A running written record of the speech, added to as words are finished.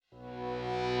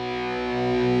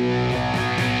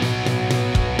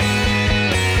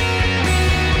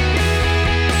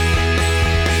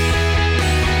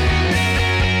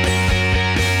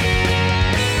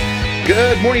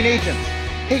Morning, agents.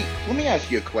 Hey, let me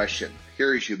ask you a question.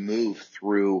 Here, as you move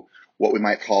through what we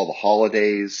might call the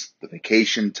holidays, the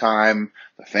vacation time,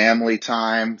 the family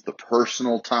time, the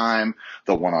personal time,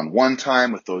 the one-on-one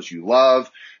time with those you love,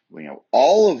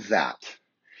 all of that.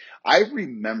 I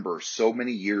remember so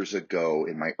many years ago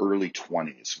in my early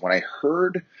 20s when I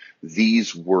heard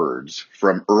these words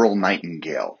from Earl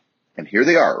Nightingale. And here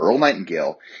they are, Earl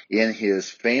Nightingale in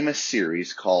his famous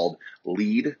series called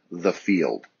Lead the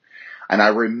Field. And I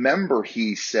remember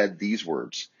he said these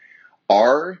words,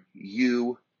 "Are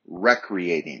you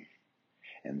recreating?"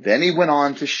 And then he went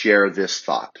on to share this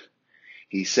thought.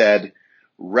 He said,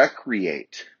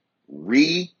 recreate,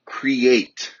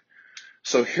 recreate.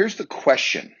 So here's the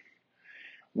question.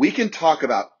 We can talk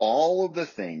about all of the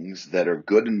things that are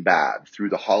good and bad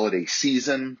through the holiday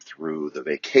season, through the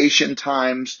vacation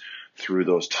times, through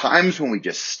those times when we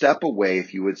just step away,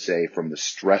 if you would say, from the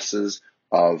stresses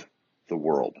of the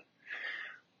world.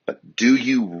 But do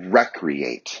you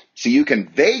recreate? So you can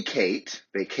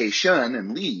vacation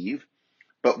and leave,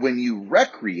 but when you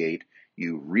recreate,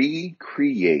 you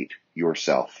recreate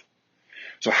yourself.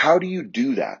 So how do you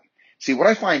do that? See, what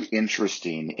I find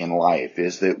interesting in life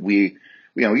is that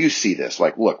you see this,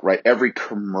 like, look, right? Every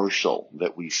commercial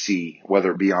that we see,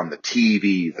 whether it be on the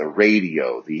TV, the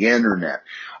radio, the internet,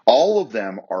 all of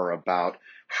them are about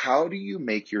how do you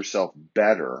make yourself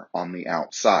better on the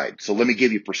outside? So let me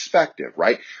give you perspective,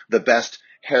 right? The best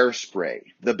hairspray,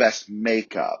 the best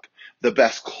makeup, the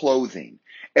best clothing,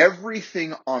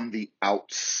 everything on the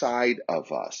outside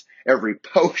of us, every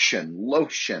potion,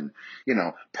 lotion,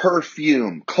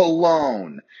 perfume,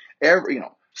 cologne,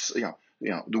 the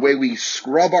way we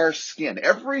scrub our skin,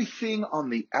 everything on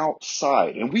the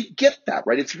outside. And we get that,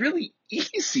 right? It's really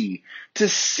easy to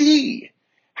see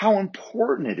how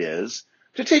important it is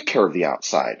to take care of the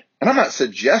outside. And I'm not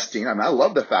suggesting, I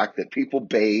love the fact that people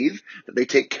bathe, that they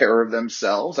take care of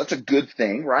themselves. That's a good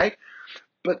thing, right?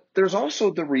 But there's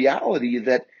also the reality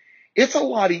that it's a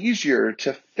lot easier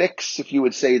to fix, if you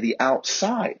would say, the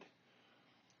outside.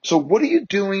 So what are you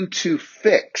doing to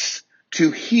fix,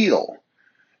 to heal,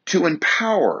 to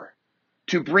empower,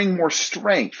 to bring more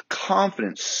strength,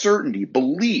 confidence, certainty,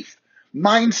 belief,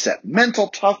 mindset, mental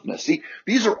toughness? See,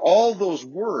 these are all those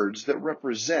words that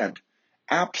represent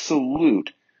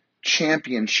absolute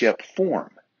championship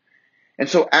form. And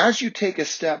so as you take a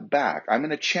step back, I'm going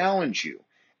to challenge you.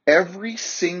 Every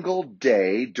single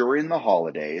day during the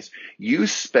holidays, you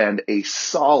spend a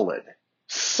solid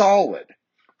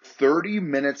 30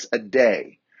 minutes a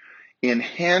day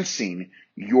enhancing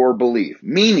your belief,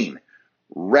 meaning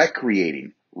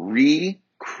recreating,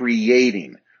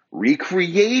 recreating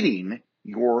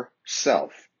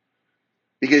yourself.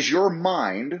 Because your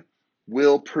mind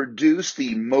will produce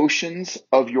the emotions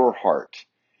of your heart.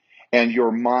 And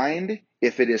your mind,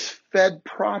 if it is fed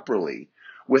properly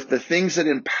with the things that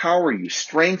empower you,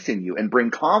 strengthen you, and bring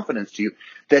confidence to you,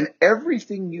 then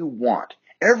everything you want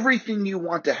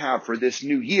to have for this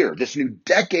new year, this new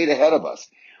decade ahead of us,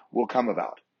 will come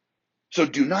about. So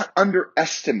do not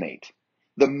underestimate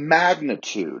the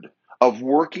magnitude of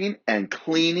working and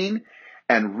cleaning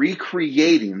and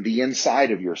recreating the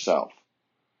inside of yourself.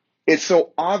 It's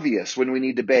so obvious when we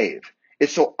need to bathe.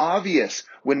 It's so obvious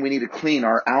when we need to clean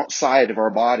our outside of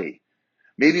our body.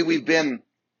 Maybe we've been,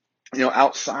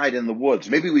 outside in the woods.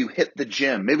 Maybe we hit the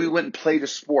gym. Maybe we went and played a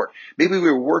sport. Maybe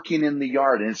we were working in the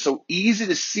yard. And it's so easy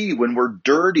to see when we're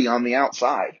dirty on the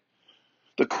outside.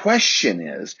 The question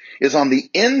is on the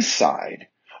inside,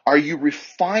 are you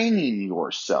refining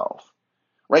yourself?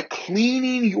 Right?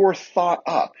 Cleaning your thought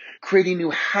up, creating new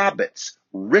habits,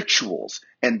 rituals,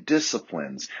 and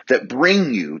disciplines that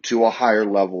bring you to a higher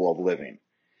level of living.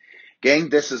 Gang,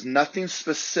 this is nothing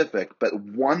specific, but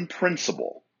one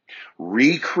principle.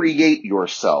 Recreate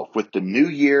yourself with the new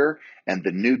year and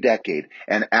the new decade.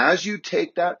 And as you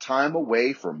take that time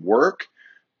away from work,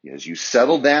 as you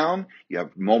settle down, you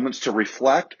have moments to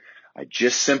reflect, I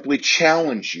just simply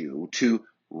challenge you to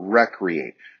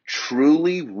recreate.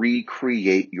 Truly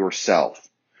recreate yourself.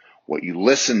 What you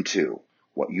listen to,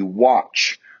 what you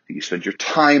watch, who you spend your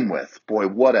time with. Boy,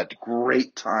 what a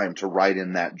great time to write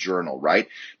in that journal, right?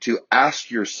 To ask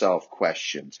yourself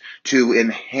questions, to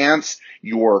enhance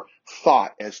your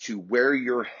thought as to where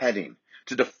you're heading,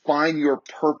 to define your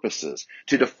purposes,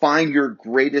 to define your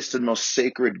greatest and most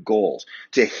sacred goals,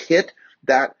 to hit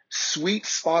that sweet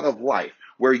spot of life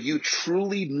where you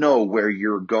truly know where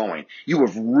you're going. You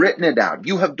have written it out.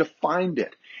 You have defined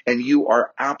it. And you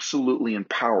are absolutely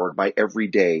empowered by every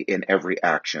day in every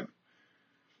action.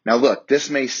 Now look, this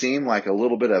may seem like a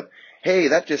little bit of, hey,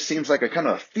 that just seems like a kind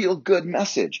of feel-good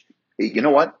message. You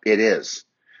know what? It is.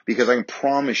 Because I can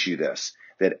promise you this,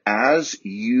 that as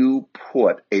you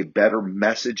put a better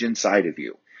message inside of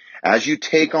you, as you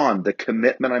take on the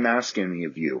commitment I'm asking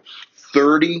of you,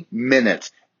 30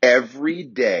 minutes every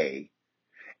day,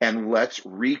 and let's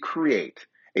recreate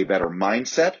a better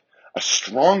mindset, a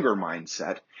stronger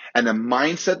mindset, and a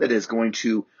mindset that is going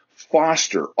to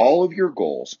foster all of your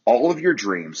goals, all of your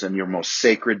dreams, and your most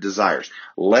sacred desires.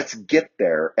 Let's get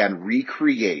there and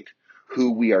recreate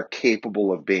who we are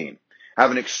capable of being.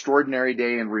 Have an extraordinary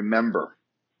day, and remember,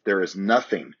 there is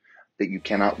nothing that you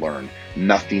cannot learn,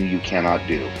 nothing you cannot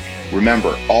do.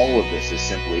 Remember, all of this is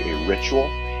simply a ritual.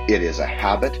 It is a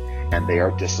habit, and they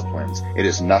are disciplines. It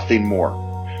is nothing more.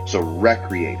 So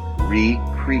recreate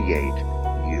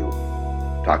you.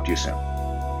 Talk to you soon.